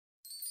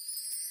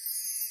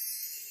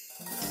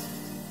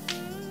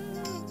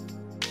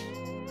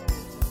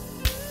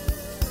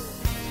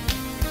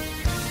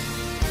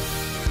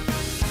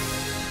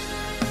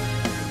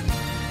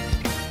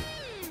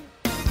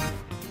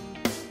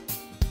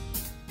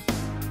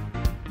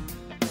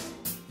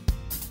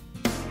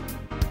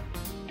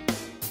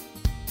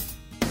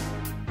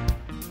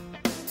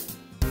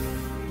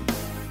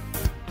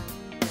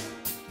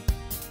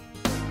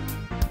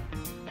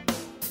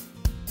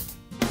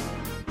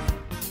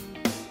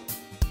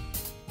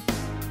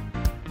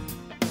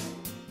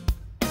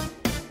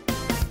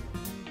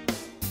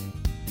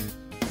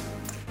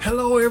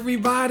Hello,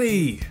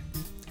 everybody.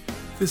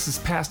 This is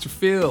Pastor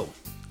Phil,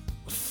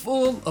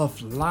 Full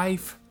of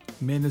Life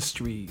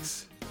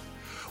Ministries.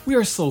 We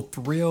are so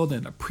thrilled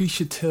and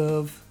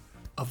appreciative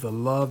of the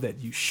love that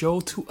you show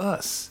to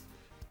us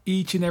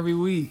each and every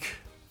week.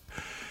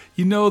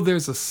 You know,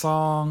 there's a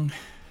song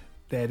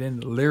that in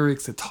the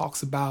lyrics it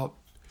talks about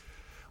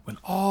when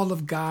all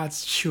of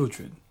God's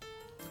children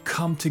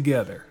come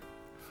together.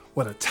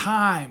 What a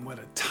time, what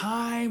a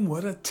time,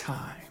 what a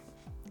time.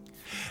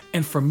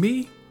 And for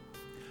me,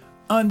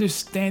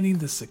 understanding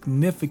the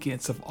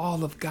significance of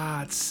all of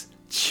God's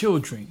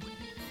children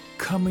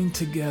coming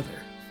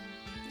together.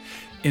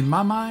 In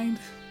my mind,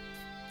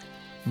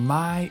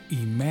 my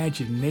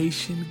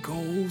imagination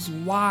goes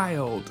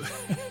wild.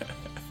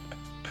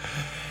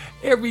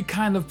 Every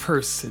kind of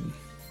person,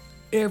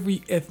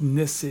 every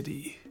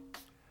ethnicity,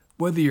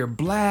 whether you're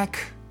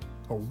black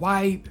or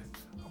white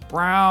or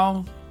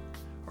brown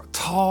or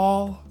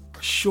tall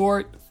or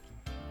short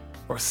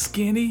or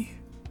skinny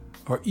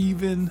or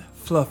even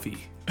fluffy.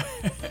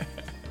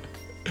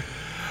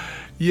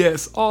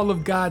 Yes, all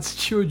of God's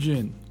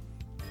children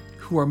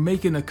who are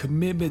making a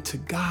commitment to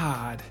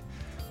God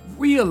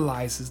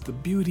realizes the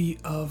beauty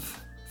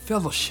of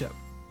fellowship.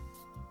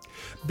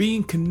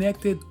 Being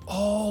connected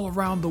all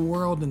around the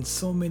world in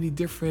so many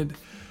different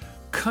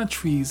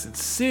countries and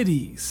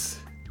cities.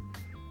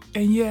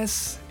 And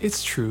yes,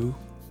 it's true.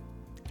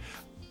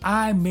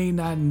 I may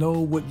not know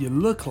what you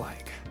look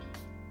like,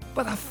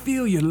 but I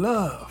feel your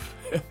love.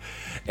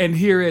 And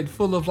here at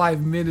Full of Life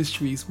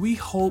Ministries, we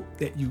hope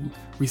that you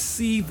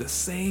receive the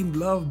same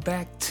love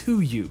back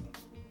to you.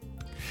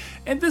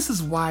 And this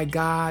is why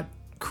God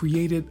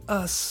created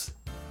us,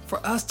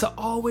 for us to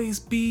always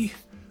be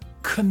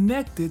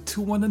connected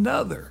to one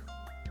another.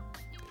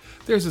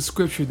 There's a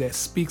scripture that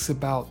speaks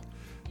about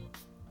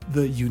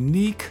the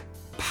unique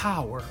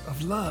power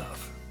of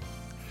love.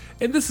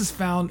 And this is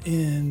found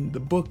in the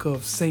book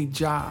of St.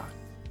 John,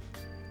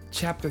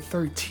 chapter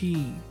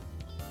 13.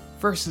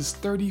 Verses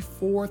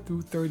 34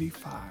 through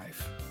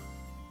 35.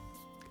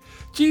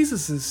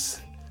 Jesus is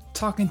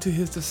talking to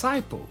his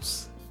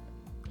disciples,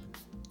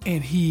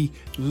 and he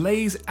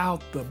lays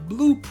out the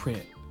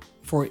blueprint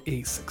for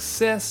a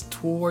success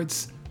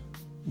towards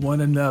one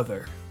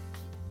another.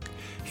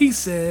 He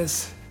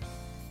says,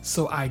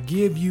 "So I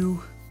give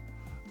you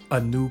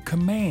a new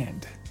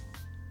command.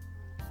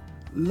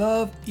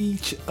 Love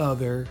each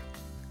other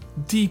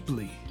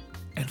deeply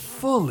and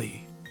fully.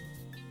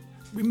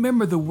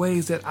 Remember the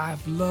ways that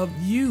I've loved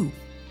you,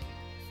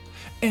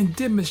 and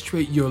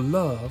demonstrate your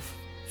love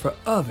for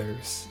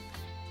others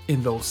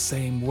in those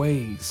same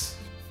ways.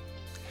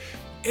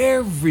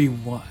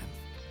 Everyone,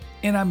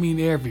 and I mean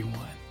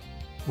everyone,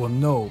 will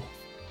know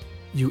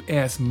you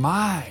as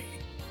my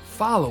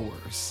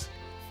followers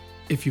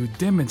if you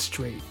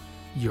demonstrate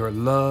your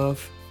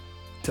love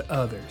to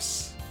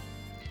others."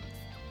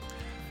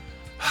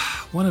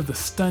 One of the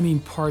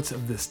stunning parts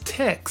of this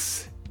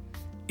text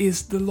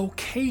is the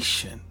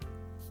location.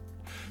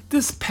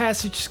 This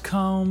passage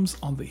comes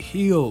on the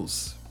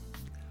heels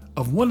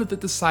of one of the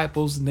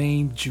disciples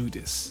named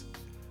Judas,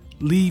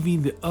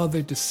 leaving the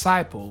other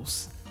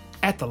disciples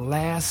at the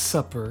Last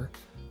Supper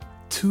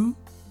to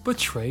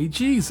betray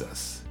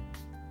Jesus.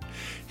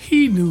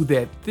 He knew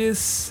that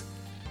this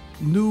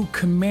new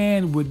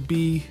command would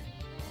be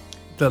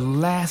the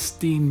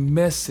lasting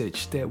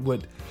message that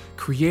would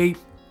create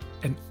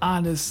an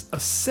honest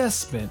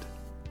assessment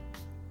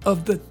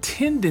of the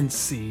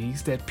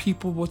tendencies that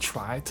people will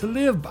try to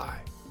live by.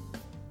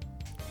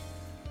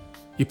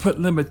 You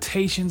put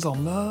limitations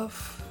on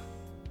love,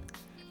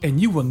 and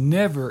you will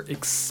never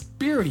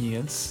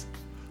experience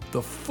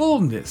the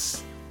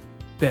fullness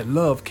that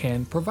love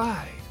can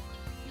provide.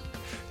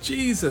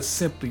 Jesus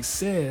simply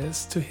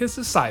says to his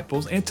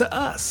disciples and to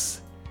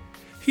us,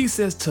 he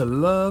says to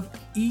love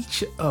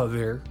each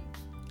other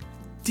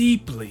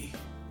deeply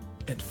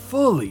and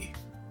fully.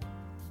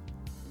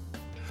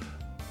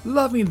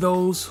 Loving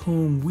those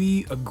whom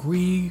we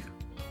agree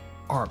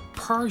are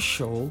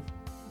partial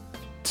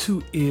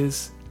to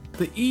is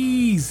the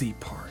easy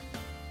part.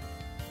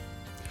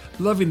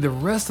 Loving the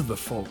rest of the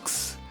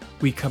folks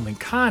we come in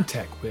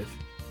contact with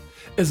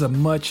is a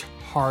much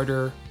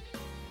harder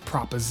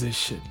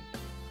proposition.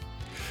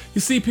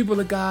 You see, people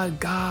of God,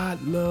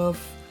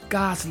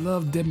 God's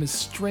love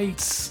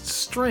demonstrates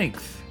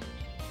strength.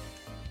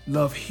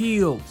 Love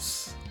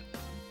heals.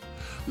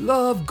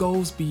 Love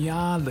goes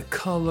beyond the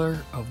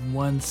color of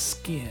one's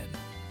skin.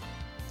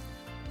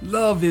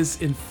 Love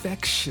is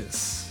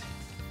infectious.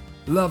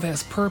 Love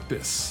has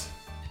purpose.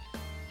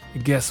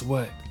 And guess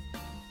what?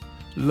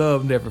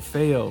 Love never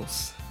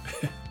fails.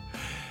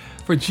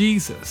 For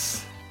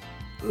Jesus,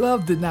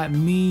 love did not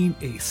mean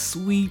a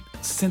sweet,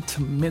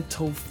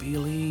 sentimental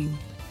feeling.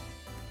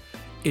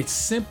 It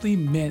simply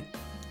meant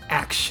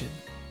action.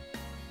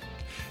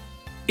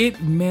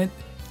 It meant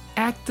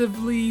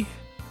actively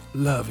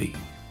loving,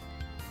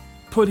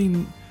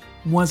 putting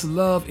one's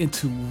love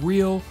into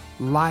real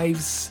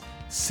life's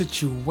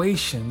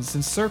situations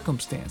and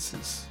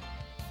circumstances.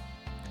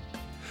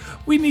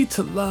 We need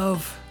to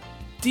love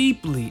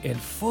deeply and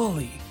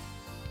fully.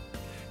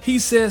 He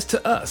says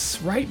to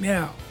us right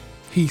now,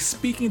 he's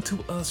speaking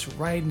to us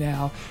right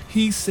now.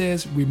 He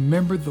says,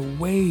 remember the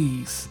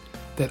ways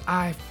that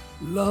I've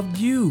loved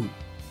you.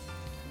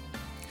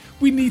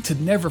 We need to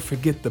never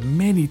forget the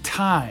many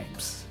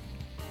times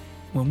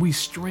when we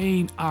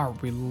strain our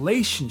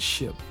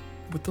relationship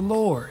with the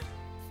Lord.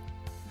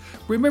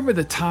 Remember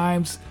the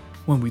times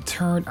when we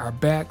turned our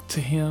back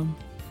to him?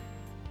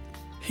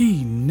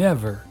 He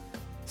never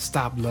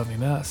stopped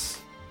loving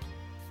us.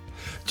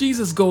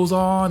 Jesus goes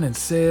on and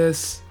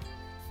says,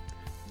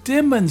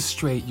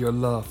 demonstrate your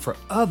love for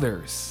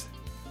others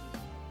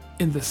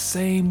in the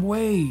same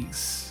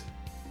ways.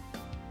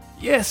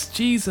 Yes,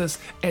 Jesus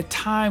at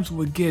times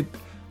would get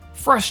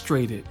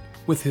frustrated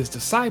with his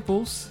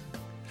disciples.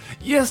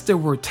 Yes, there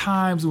were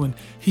times when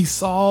he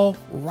saw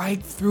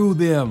right through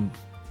them.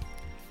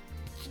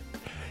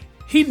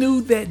 He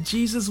knew that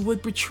Jesus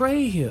would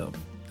betray him.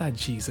 Not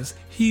Jesus.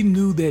 He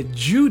knew that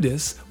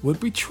Judas would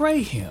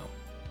betray him.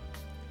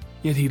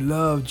 Yet he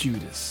loved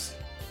Judas.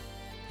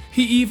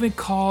 He even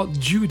called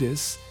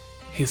Judas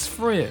his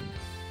friend.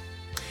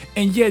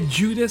 And yet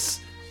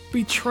Judas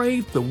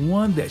betrayed the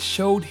one that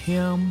showed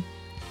him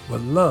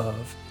what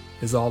love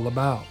is all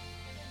about.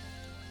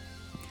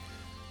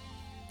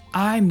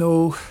 I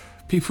know,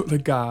 people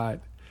of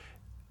God,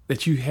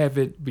 that you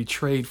haven't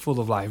betrayed Full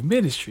of Life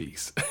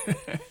Ministries.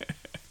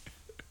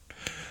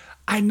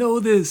 I know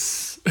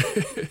this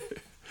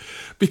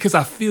because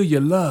I feel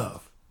your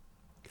love.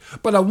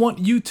 But I want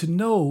you to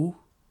know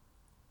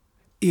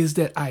is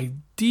that I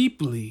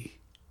deeply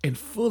and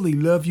fully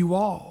love you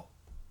all.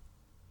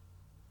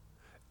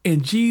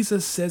 And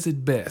Jesus says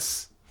it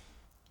best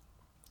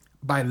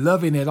by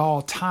loving at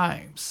all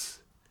times,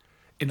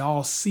 in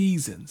all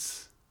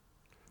seasons,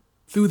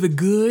 through the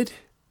good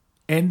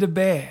and the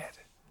bad.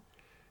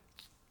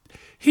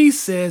 He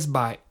says,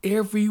 by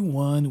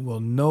everyone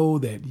will know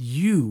that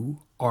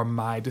you are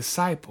my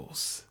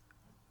disciples.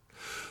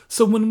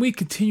 So when we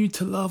continue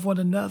to love one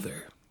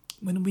another,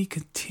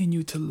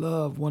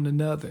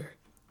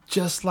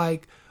 just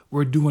like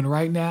we're doing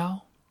right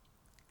now,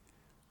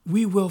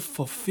 we will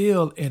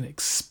fulfill and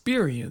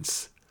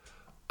experience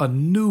a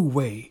new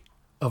way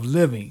of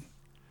living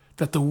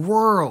that the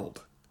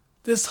world,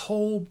 this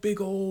whole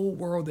big old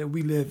world that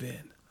we live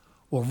in,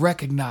 will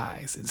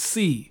recognize and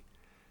see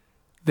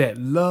that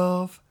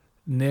love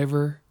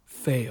never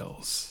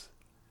fails.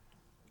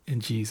 In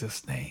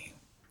Jesus' name.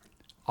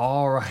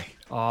 All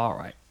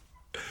right.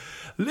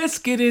 Let's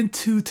get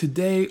into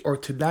today or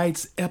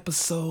tonight's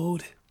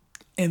episode.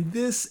 In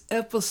this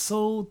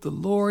episode, the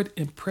Lord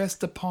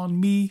impressed upon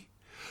me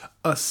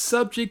a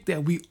subject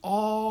that we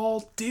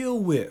all deal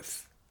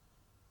with.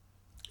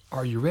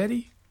 Are you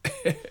ready?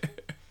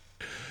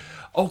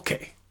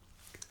 Okay.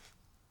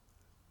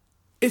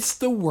 It's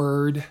the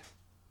word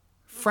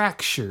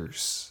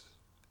fractures.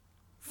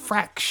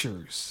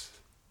 Fractures.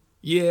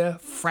 Yeah,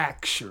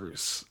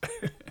 fractures.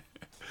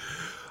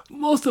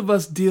 Most of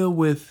us deal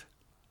with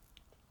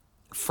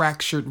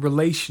fractured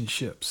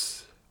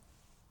relationships,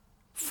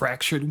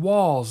 fractured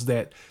walls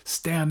that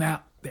stand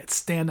out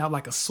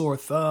like a sore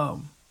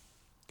thumb,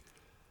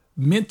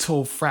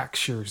 mental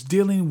fractures,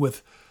 dealing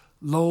with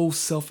low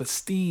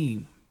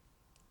self-esteem,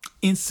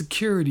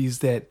 insecurities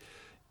that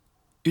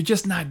you're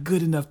just not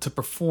good enough to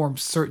perform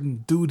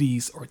certain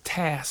duties or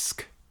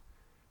tasks,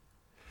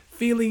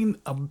 feeling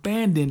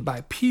abandoned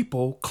by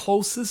people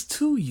closest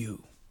to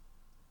you,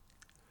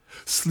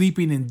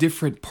 sleeping in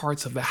different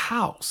parts of the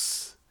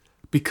house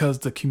because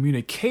the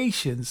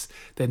communications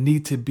that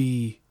need to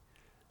be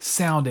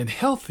sound and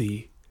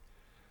healthy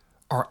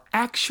are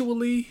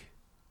actually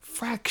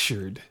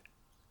fractured,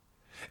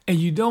 and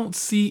you don't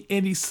see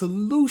any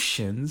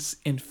solutions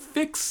in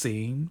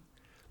fixing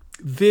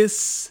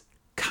this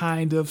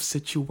kind of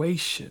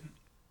situation.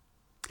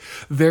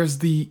 There's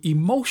the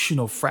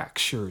emotional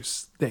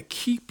fractures that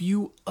keep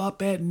you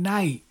up at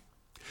night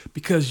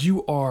because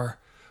you are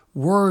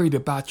worried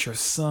about your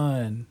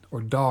son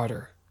or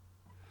daughter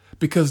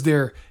because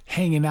they're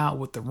hanging out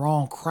with the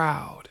wrong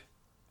crowd,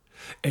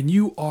 and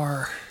you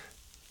are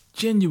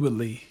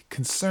genuinely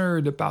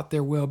concerned about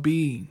their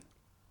well-being.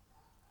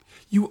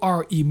 You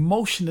are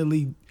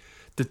emotionally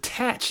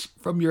detached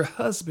from your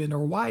husband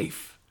or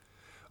wife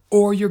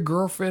or your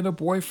girlfriend or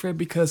boyfriend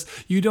because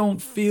you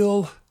don't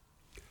feel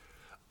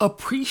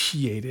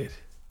appreciated,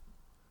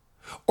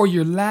 or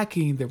you're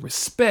lacking the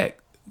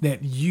respect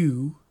that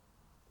you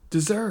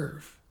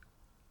deserve.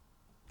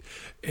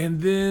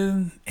 And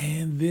then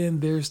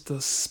there's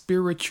the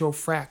spiritual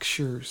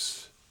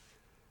fractures.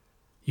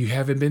 You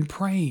haven't been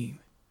praying.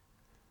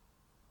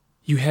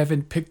 You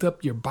haven't picked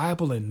up your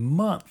Bible in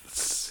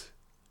months.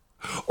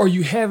 Or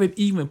you haven't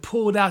even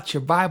pulled out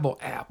your Bible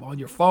app on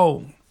your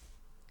phone.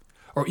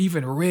 Or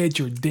even read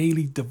your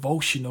daily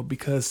devotional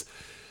because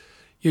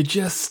you're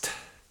just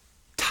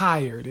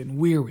tired and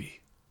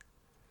weary.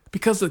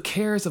 Because the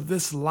cares of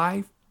this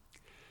life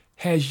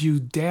has you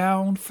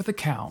down for the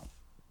count.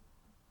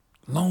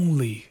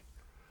 Lonely,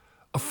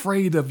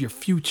 afraid of your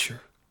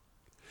future,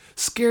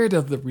 scared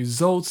of the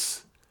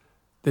results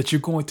that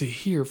you're going to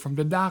hear from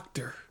the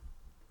doctor.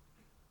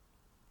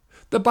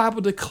 The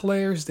Bible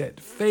declares that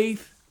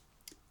faith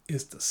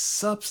is the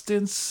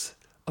substance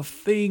of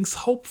things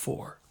hoped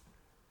for,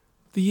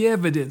 the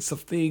evidence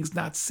of things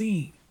not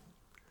seen.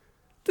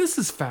 This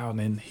is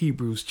found in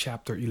Hebrews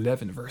chapter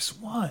 11, verse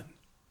 1.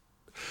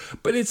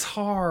 But it's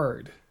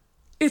hard.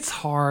 It's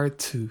hard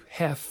to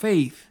have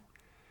faith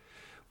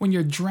when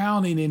you're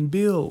drowning in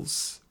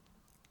bills,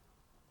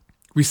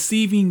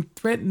 receiving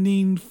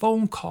threatening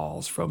phone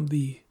calls from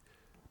the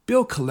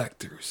bill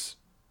collectors.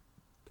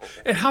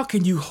 And how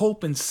can you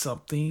hope in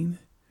something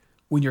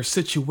when your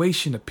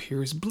situation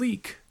appears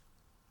bleak?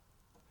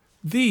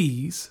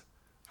 These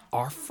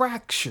are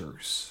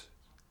fractures.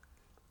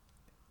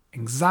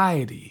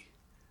 Anxiety,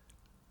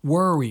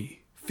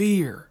 worry,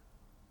 fear.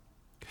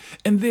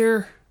 And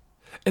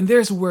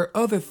there's where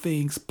other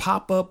things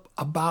pop up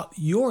about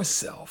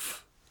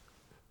yourself.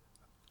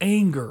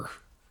 Anger,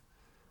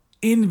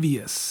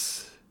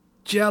 envious,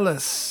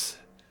 jealous,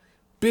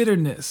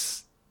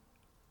 bitterness.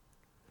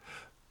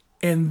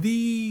 And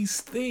these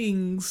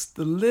things,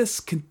 the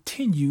list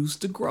continues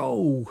to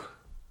grow.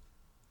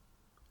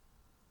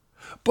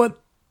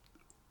 But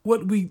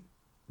what we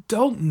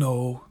don't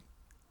know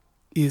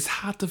is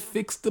how to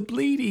fix the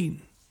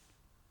bleeding.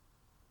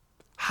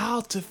 How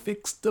to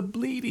fix the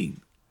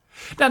bleeding.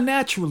 Now,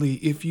 naturally,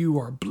 if you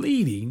are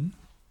bleeding,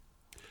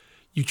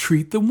 you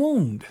treat the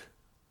wound.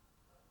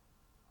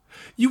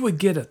 You would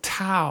get a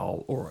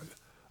towel or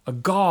a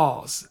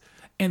gauze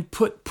and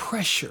put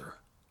pressure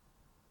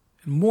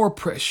and more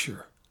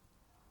pressure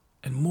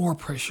and more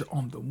pressure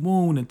on the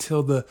wound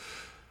until the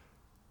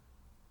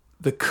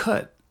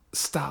cut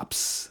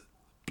stops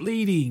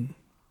bleeding.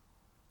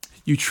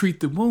 You treat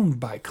the wound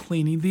by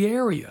cleaning the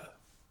area.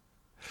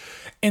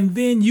 And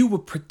then you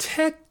would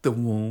protect the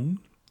wound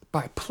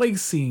by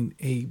placing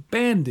a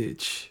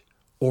bandage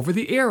over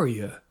the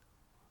area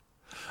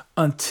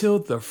until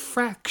the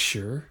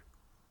fracture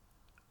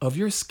of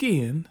your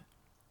skin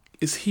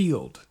is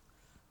healed.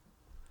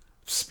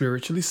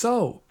 Spiritually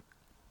so.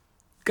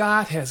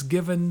 God has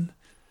given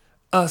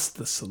us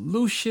the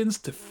solutions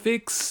to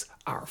fix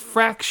our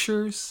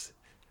fractures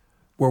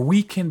where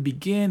we can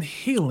begin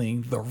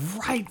healing the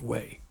right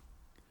way.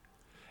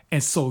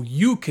 And so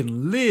you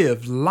can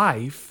live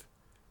life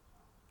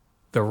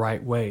the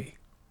right way.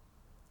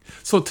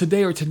 So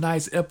today or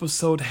tonight's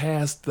episode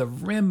has the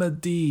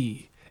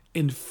remedy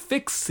in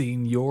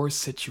fixing your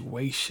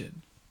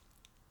situation.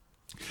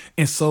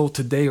 And so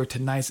today or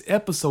tonight's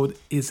episode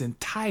is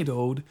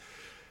entitled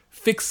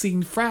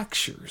Fixing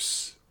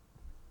Fractures.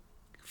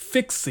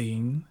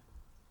 Fixing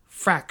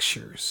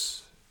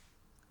fractures.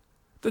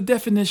 The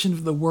definition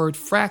of the word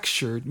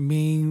fractured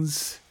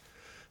means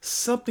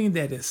something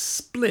that is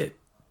split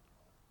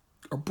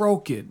or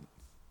broken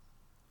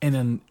and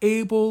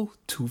unable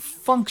to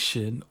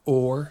function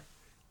or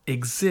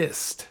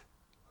exist.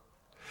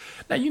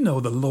 Now, you know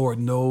the Lord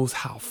knows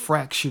how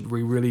fractured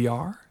we really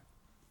are.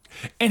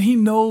 And he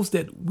knows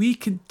that we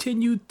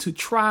continue to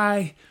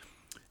try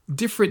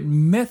different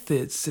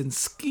methods and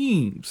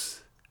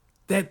schemes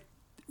that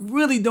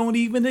really don't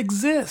even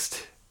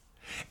exist.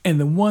 And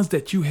the ones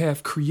that you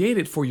have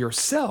created for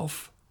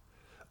yourself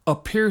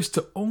appears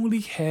to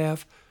only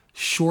have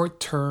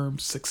short-term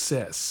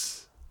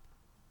success.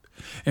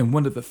 And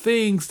one of the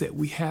things that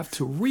we have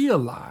to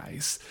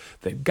realize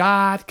that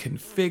God can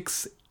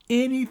fix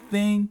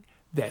anything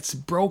that's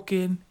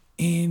broken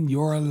in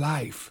your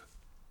life.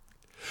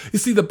 You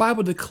see, the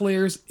Bible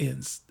declares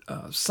in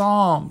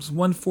Psalms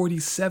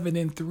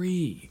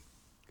 147:3.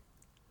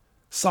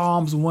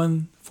 Psalms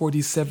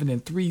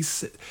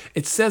 147:3,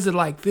 it says it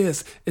like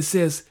this. It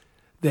says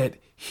that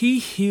he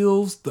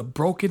heals the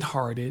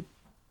brokenhearted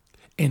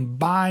and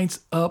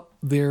binds up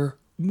their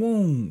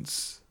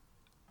wounds.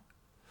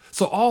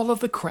 So all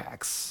of the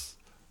cracks,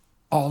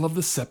 all of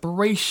the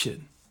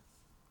separation,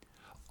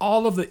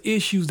 all of the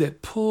issues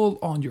that pull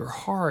on your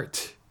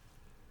heart,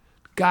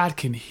 God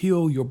can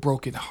heal your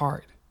broken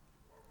heart.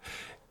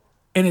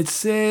 And it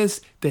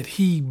says that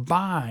he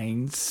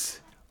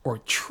binds or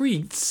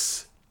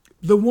treats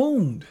the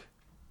wound.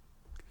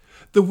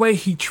 The way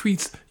he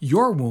treats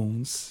your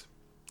wounds,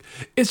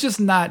 it's just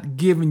not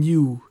giving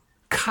you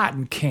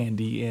cotton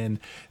candy and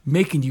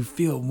making you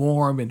feel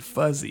warm and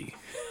fuzzy.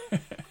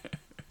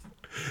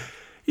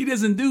 He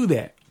doesn't do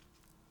that.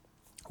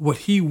 What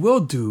he will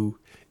do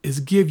is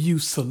give you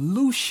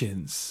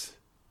solutions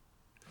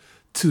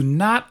to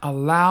not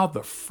allow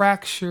the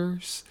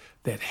fractures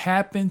that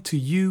happen to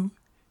you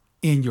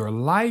in your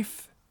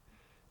life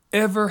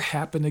ever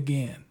happen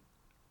again.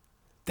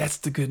 That's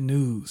the good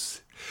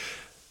news.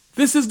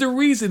 This is the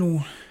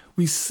reason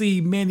we see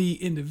many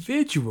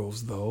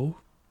individuals, though,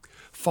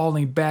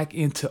 falling back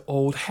into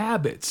old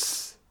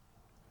habits,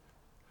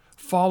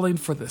 falling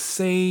for the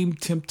same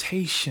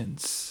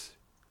temptations,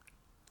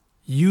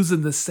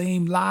 using the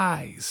same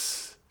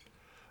lies,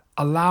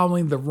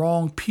 allowing the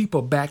wrong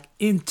people back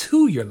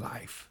into your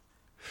life.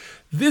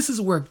 This is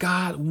where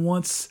God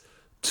wants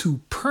to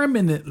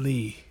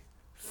permanently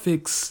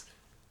fix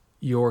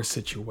your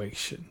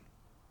situation.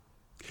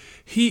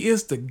 He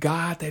is the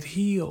God that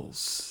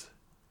heals.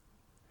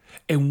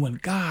 And when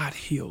God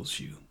heals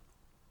you,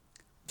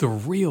 the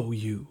real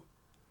you.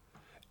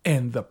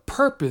 And the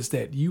purpose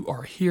that you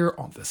are here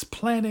on this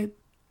planet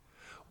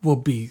will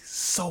be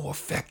so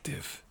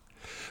effective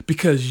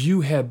because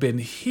you have been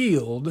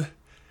healed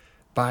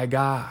by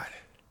God.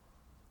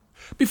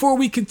 Before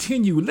we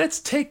continue,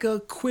 let's take a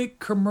quick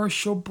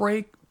commercial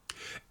break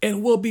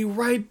and we'll be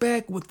right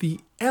back with the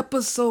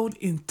episode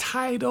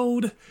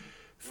entitled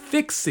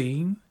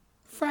Fixing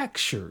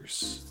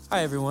Fractures.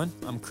 Hi everyone,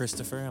 I'm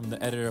Christopher. I'm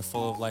the editor of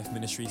Full of Life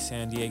Ministry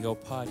San Diego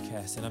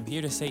podcast, and I'm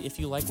here to say if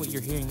you like what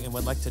you're hearing and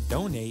would like to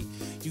donate,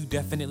 you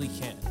definitely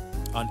can.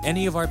 On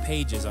any of our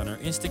pages, on our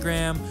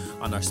Instagram,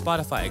 on our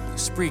Spotify,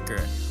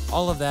 Spreaker,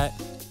 all of that,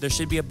 there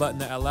should be a button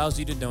that allows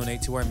you to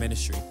donate to our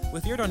ministry.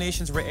 With your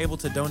donations, we're able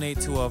to donate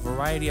to a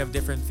variety of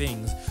different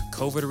things,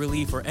 COVID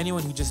relief, or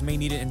anyone who just may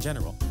need it in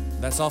general.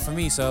 That's all for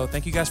me, so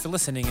thank you guys for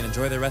listening and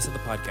enjoy the rest of the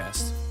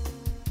podcast.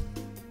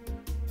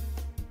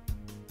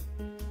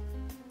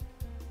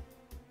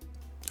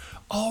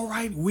 All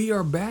right, we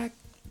are back.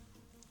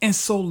 And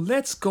so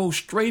let's go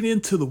straight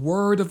into the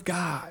Word of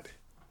God.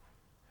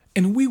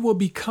 And we will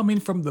be coming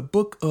from the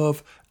book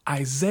of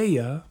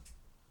Isaiah,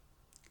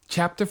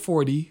 chapter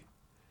 40,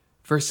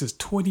 verses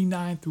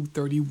 29 through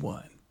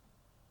 31.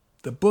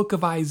 The book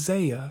of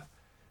Isaiah,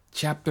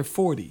 chapter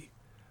 40,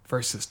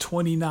 verses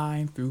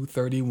 29 through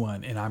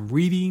 31. And I'm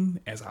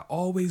reading, as I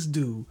always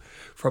do,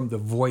 from the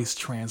Voice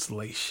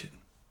translation.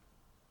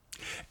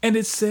 And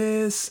it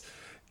says,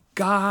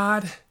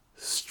 God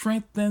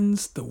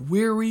strengthens the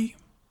weary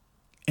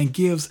and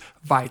gives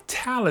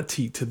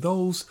vitality to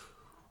those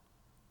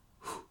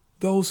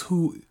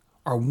who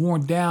are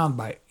worn down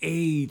by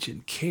age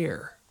and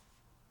care.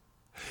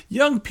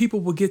 Young people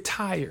will get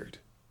tired.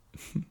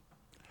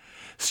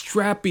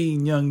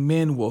 Strapping young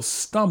men will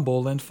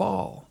stumble and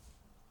fall.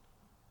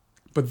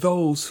 But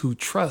those who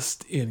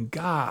trust in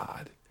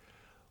God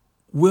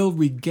will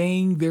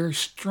regain their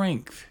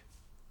strength.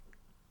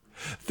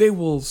 They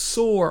will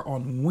soar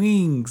on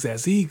wings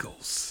as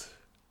eagles.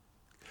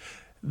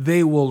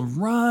 They will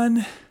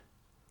run,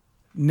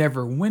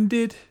 never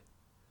winded,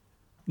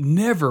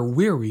 never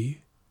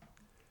weary.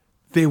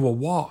 They will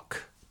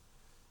walk,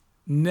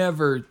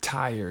 never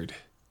tired,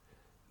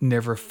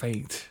 never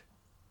faint.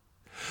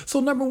 So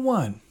number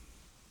one,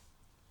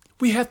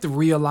 we have to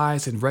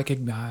realize and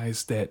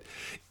recognize that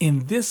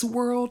in this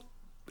world,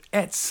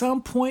 at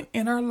some point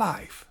in our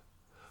life,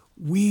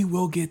 we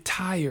will get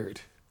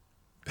tired.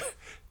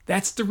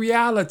 That's the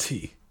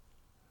reality.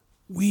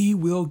 We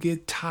will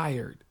get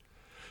tired.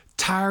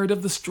 Tired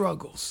of the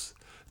struggles,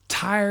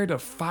 tired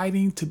of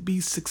fighting to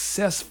be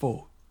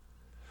successful,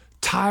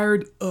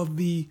 tired of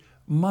the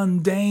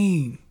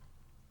mundane,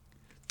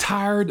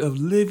 tired of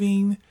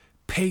living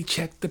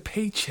paycheck to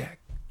paycheck.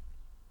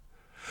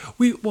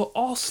 We will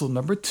also,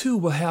 number two,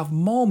 will have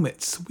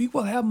moments. We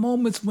will have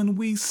moments when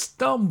we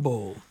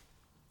stumble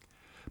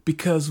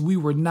because we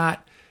were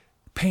not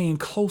paying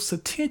close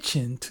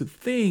attention to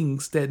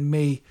things that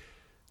may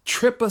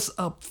trip us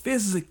up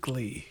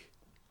physically,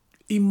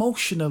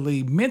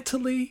 emotionally,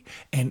 mentally,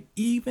 and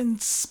even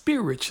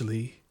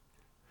spiritually.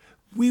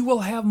 We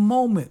will have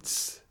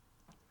moments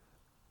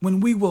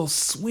when we will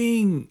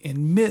swing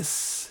and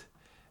miss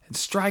and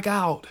strike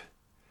out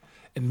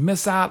and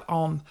miss out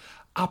on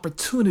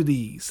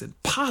opportunities and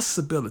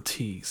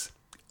possibilities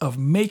of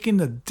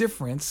making a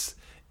difference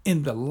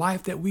in the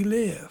life that we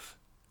live.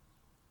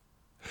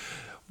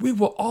 We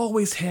will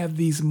always have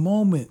these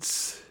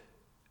moments,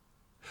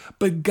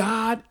 but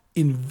God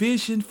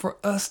envisioned for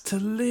us to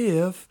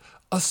live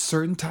a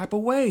certain type of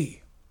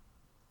way.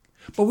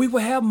 But we will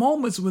have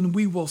moments when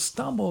we will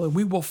stumble and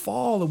we will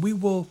fall and we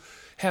will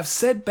have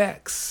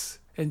setbacks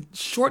and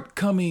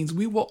shortcomings.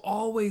 We will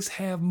always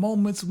have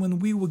moments when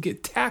we will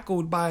get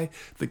tackled by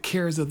the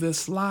cares of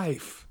this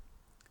life.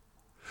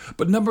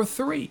 But number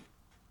three,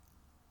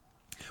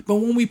 but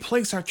when we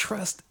place our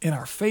trust and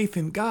our faith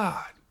in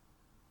God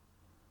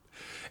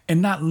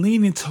and not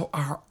lean into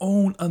our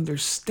own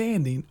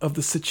understanding of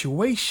the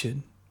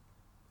situation,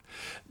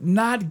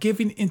 not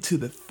giving into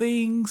the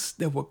things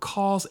that will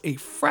cause a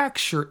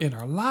fracture in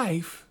our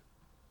life,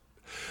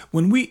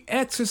 when we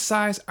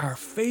exercise our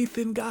faith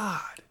in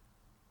God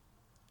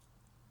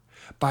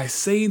by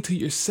saying to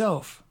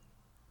yourself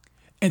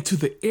and to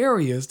the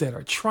areas that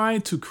are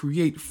trying to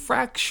create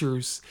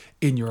fractures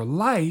in your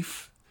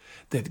life,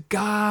 that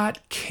God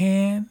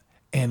can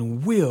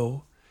and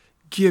will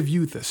give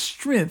you the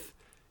strength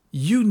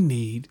you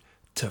need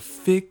to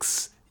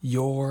fix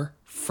your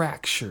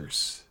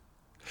fractures.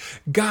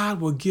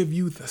 God will give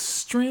you the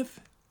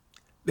strength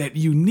that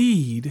you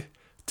need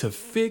to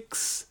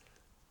fix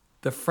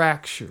the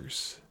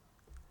fractures.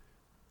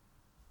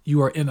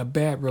 You are in a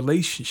bad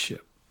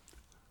relationship.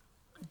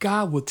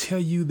 God will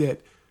tell you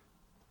that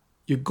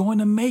you're going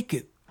to make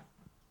it.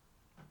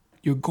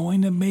 You're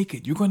going to make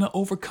it. You're going to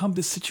overcome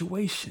the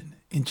situation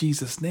in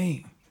Jesus'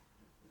 name.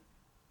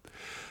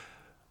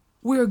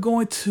 We're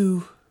going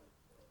to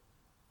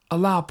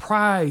allow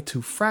pride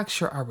to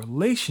fracture our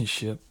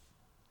relationship.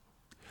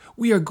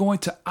 We are going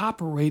to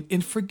operate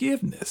in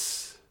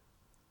forgiveness.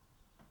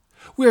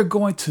 We are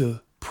going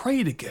to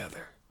pray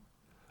together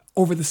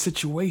over the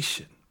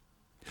situation.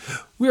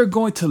 We are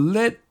going to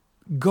let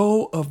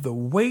go of the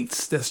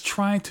weights that's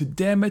trying to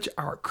damage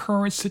our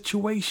current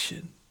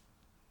situation.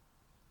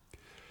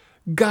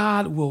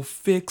 God will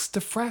fix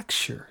the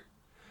fracture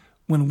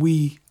when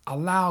we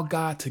allow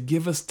God to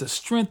give us the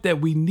strength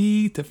that we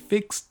need to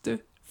fix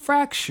the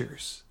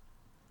fractures.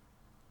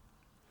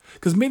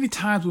 Because many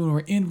times when we're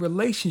in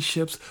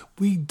relationships,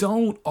 we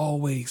don't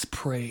always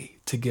pray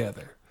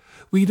together.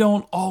 We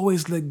don't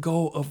always let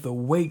go of the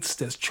weights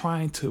that's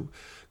trying to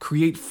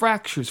create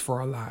fractures for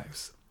our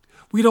lives.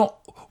 We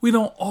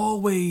don't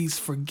always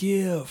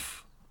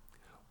forgive.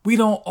 We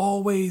don't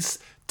always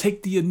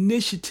take the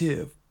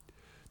initiative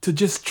to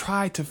just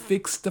try to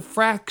fix the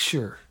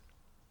fracture.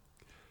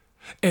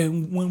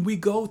 And when we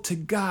go to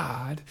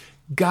God,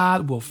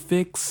 God will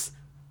fix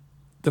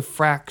the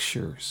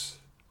fractures.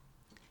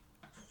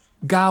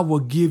 God will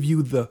give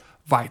you the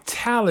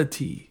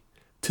vitality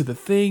to the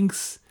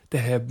things that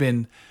have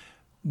been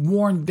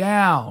worn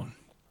down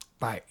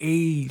by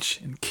age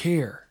and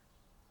care.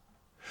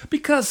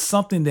 Because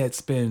something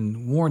that's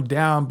been worn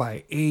down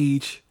by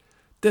age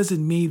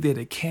doesn't mean that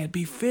it can't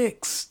be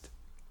fixed.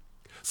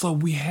 So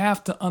we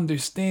have to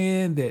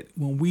understand that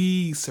when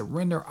we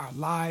surrender our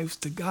lives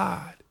to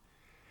God,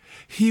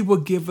 He will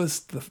give us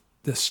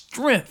the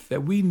strength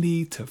that we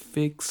need to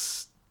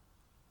fix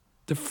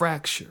the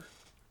fracture.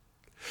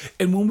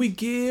 And when we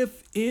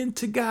give in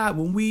to God,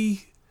 when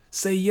we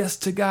say yes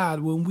to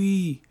God, when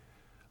we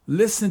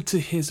listen to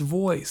His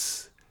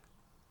voice,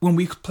 when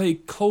we pay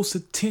close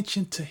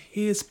attention to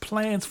His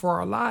plans for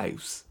our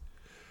lives,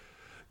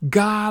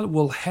 God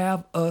will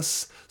have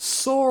us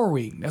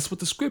soaring. That's what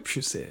the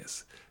scripture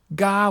says.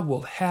 God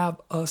will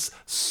have us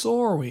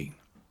soaring.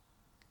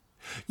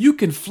 You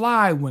can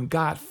fly when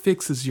God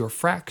fixes your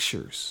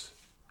fractures,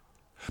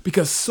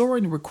 because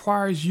soaring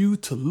requires you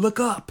to look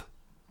up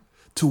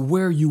to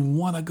where you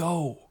want to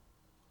go.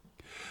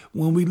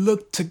 When we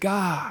look to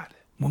God,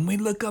 when we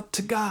look up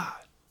to God,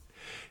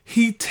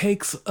 He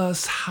takes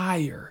us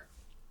higher.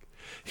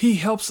 He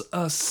helps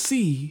us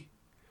see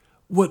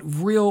what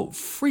real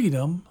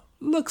freedom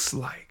looks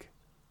like.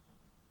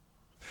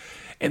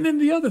 And then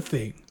the other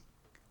thing,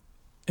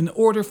 in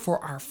order for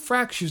our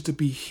fractures to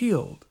be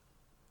healed,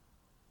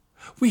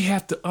 we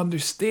have to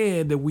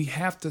understand that we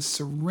have to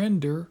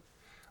surrender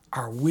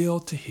our will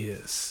to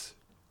His.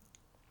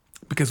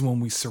 Because when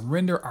we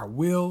surrender our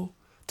will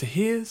to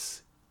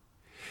His,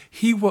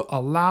 He will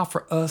allow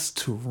for us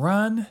to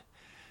run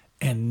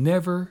and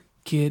never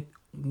get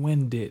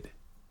winded.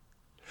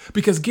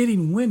 Because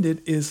getting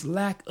winded is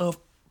lack of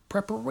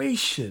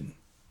preparation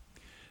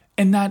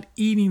and not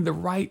eating the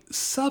right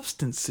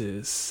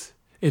substances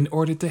in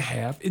order to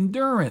have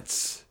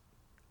endurance.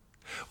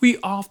 We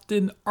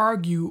often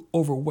argue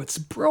over what's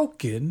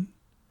broken,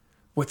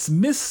 what's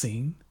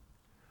missing,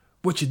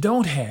 what you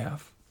don't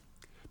have,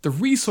 the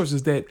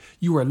resources that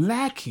you are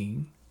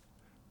lacking.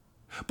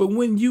 But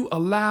when you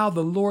allow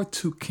the Lord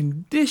to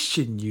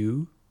condition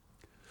you,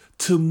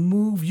 to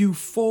move you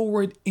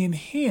forward in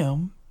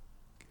Him,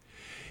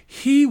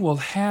 He will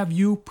have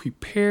you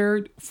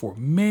prepared for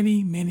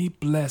many, many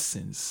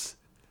blessings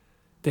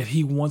that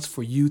He wants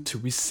for you to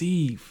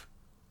receive.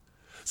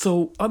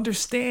 So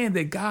understand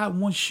that God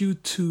wants you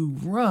to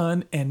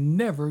run and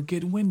never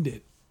get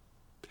winded.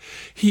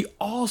 He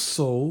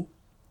also,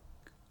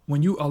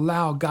 when you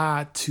allow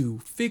God to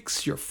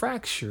fix your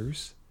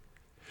fractures,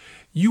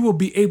 you will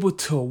be able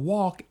to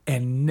walk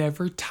and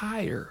never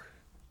tire.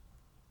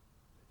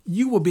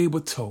 You will be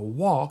able to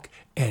walk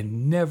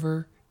and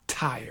never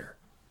tire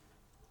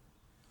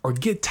or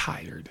get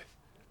tired.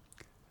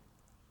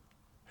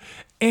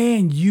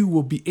 And you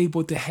will be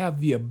able to have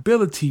the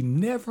ability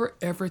never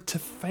ever to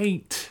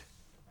faint.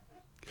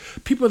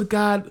 People of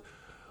God,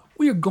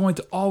 we are going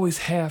to always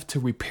have to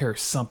repair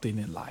something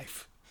in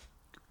life.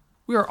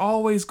 We are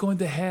always going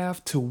to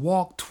have to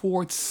walk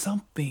towards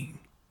something.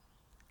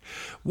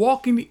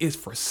 Walking is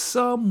for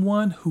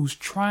someone who's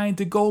trying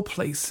to go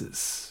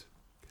places,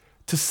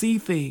 to see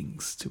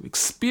things, to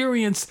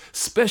experience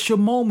special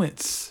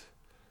moments,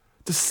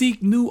 to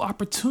seek new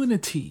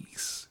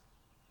opportunities.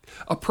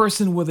 A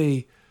person with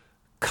a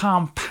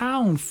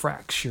compound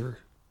fracture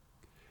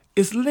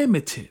is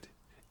limited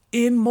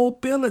in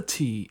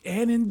mobility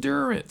and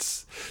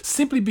endurance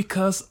simply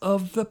because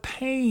of the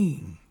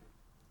pain.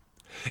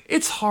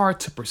 It's hard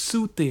to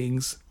pursue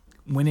things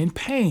when in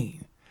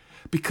pain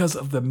because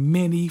of the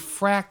many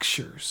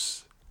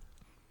fractures.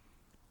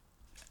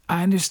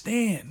 I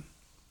understand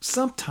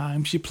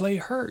sometimes you play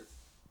hurt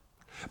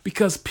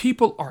because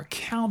people are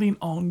counting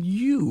on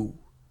you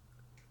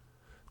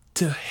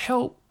to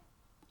help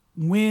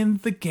win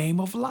the game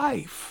of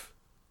life.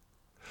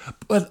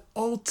 But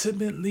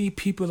ultimately,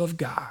 people of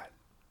God,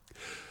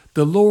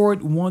 the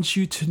Lord wants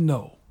you to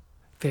know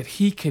that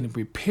He can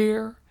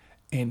repair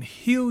and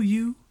heal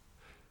you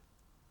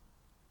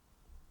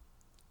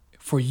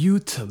for you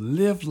to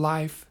live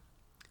life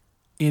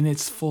in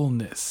its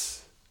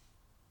fullness.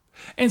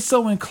 And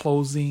so in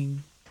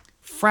closing,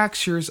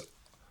 fractures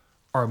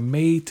are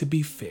made to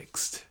be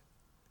fixed.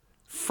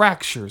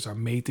 fractures are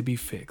made to be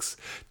fixed.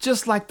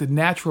 Just like the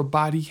natural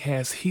body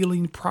has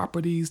healing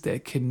properties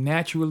that can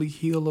naturally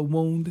heal a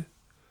wound,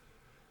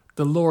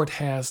 the Lord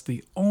has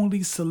the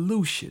only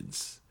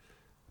solutions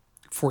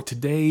for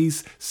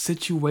today's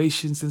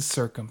situations and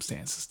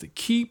circumstances to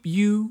keep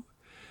you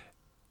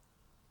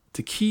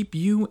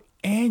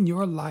and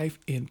your life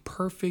in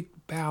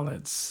perfect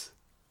balance.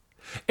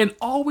 And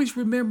always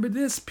remember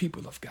this,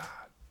 people of God.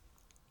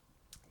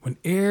 When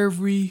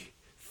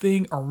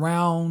everything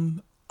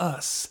around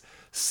us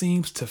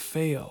seems to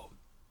fail,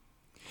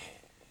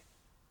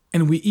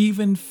 and we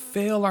even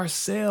fail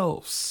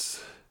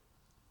ourselves,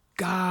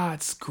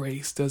 God's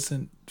grace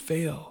doesn't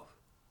fail.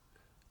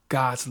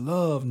 God's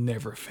love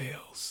never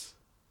fails.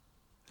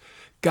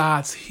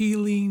 God's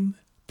healing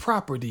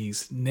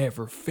properties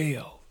never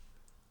fail.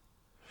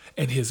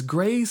 And His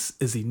grace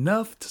is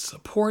enough to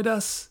support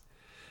us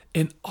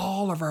in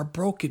all of our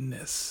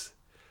brokenness,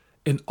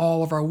 in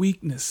all of our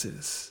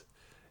weaknesses,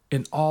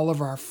 in all of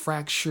our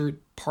fractured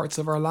parts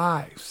of our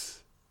lives.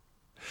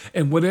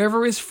 And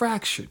whatever is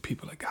fractured,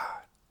 people of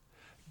God,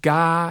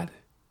 God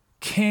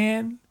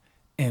can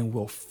and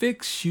will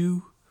fix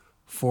you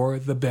for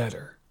the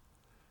better.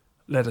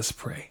 Let us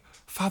pray.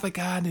 Father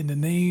God, in the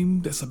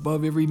name that's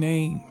above every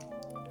name,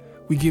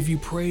 we give you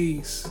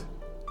praise.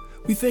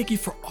 We thank you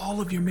for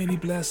all of your many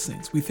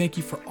blessings. We thank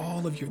you for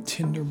all of your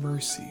tender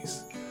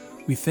mercies.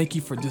 We thank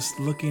you for just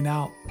looking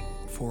out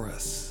for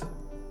us,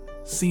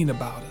 seeing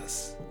about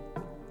us.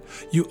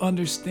 You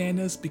understand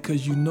us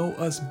because you know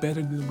us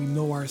better than we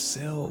know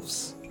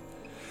ourselves.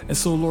 And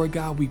so, Lord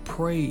God, we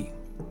pray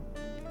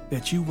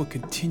that you will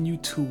continue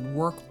to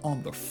work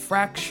on the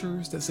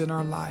fractures that's in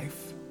our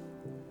life,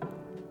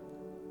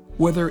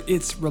 whether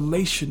it's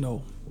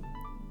relational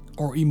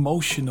or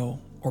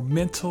emotional or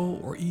mental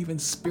or even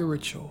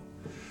spiritual.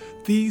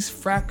 These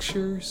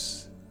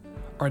fractures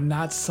are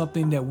not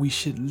something that we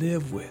should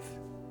live with.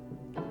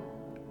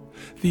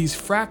 These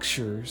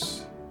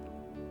fractures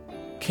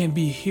can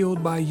be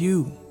healed by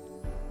you.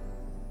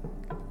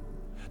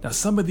 Now,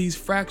 some of these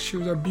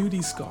fractures are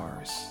beauty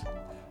scars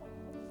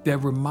that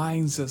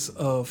reminds us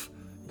of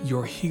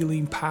your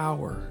healing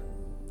power.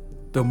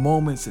 The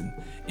moments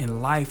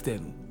in life that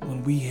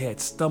when we had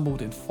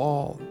stumbled and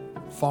fall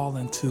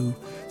into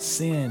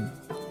sin.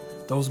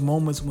 Those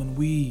moments when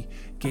we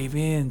gave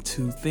in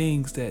to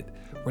things that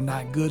were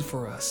not good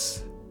for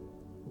us.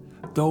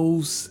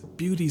 Those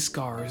beauty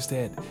scars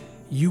that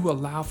you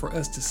allow for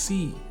us to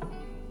see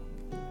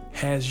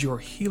has your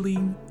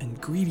healing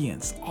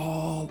ingredients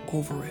all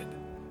over it.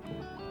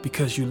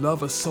 Because you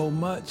love us so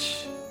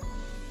much,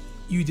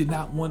 you did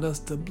not want us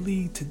to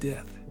bleed to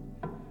death.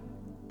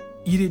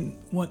 You didn't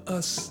want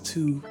us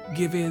to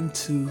give in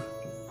to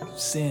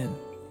sin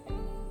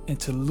and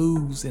to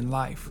lose in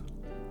life.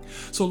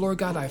 So Lord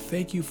God, I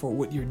thank you for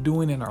what you're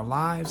doing in our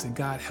lives, and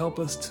God, help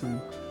us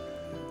to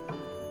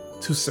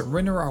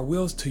surrender our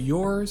wills to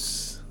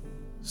yours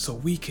so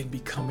we can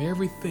become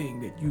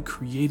everything that you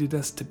created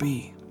us to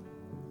be.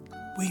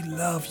 We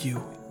love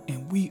you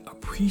and we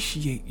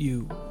appreciate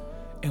you,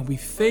 and we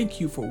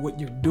thank you for what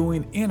you're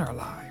doing in our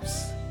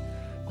lives.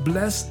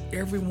 Bless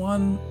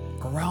everyone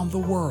around the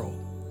world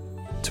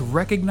to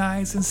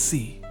recognize and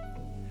see,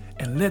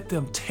 and let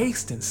them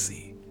taste and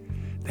see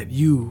that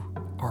you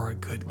are a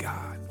good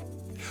God.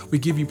 We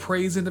give you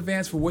praise in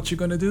advance for what you're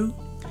going to do.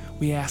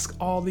 We ask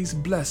all these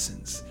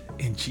blessings.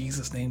 In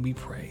Jesus' name we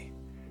pray.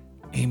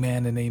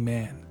 Amen and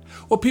amen.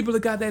 Well, people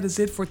of God, that is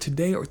it for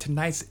today or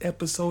tonight's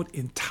episode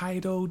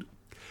entitled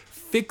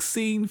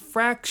Fixing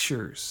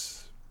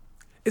Fractures.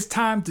 It's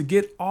time to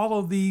get all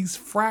of these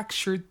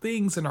fractured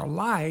things in our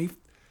life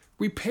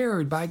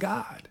repaired by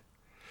God.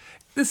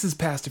 This is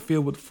Pastor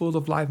Phil with Full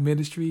of Life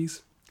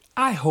Ministries.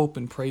 I hope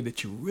and pray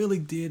that you really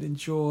did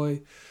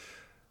enjoy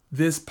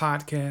this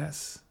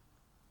podcast,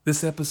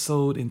 this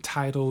episode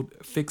entitled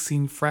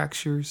Fixing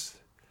Fractures.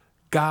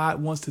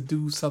 God wants to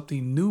do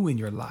something new in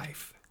your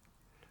life.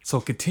 So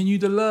continue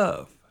to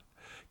love,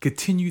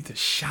 continue to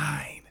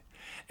shine,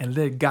 and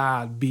let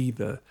God be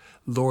the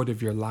Lord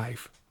of your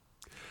life.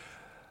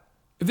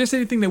 If there's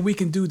anything that we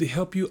can do to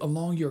help you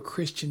along your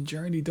Christian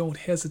journey, don't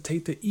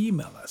hesitate to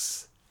email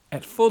us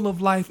at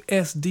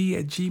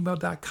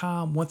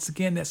fulloflifesd@gmail.com. Once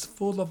again, that's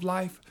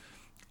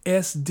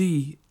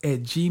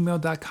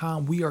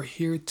fulloflifesd@gmail.com. We are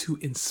here to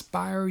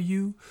inspire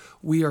you.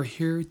 We are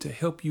here to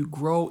help you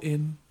grow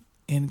in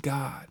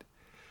God.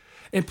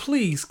 And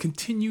please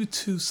continue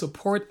to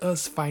support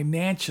us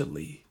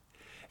financially.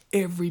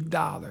 Every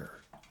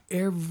dollar,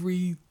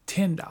 every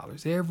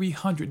 $10, every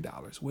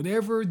 $100,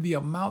 whatever the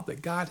amount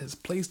that God has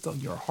placed on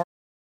your heart.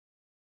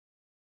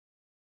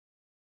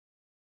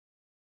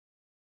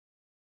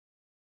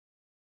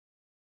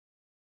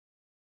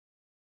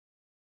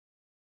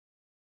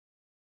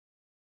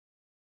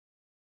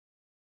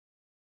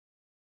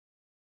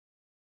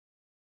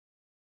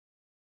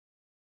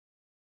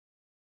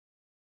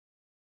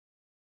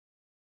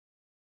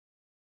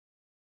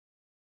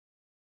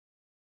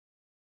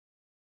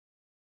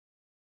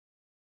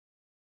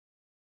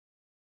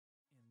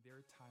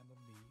 Their time of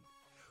need.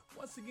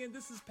 Once again,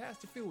 this is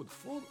Pastor Phil with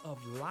Full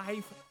of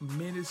Life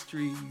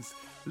Ministries.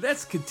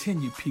 Let's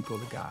continue, people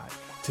of God,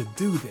 to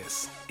do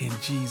this in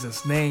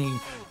Jesus' name.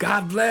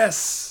 God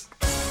bless.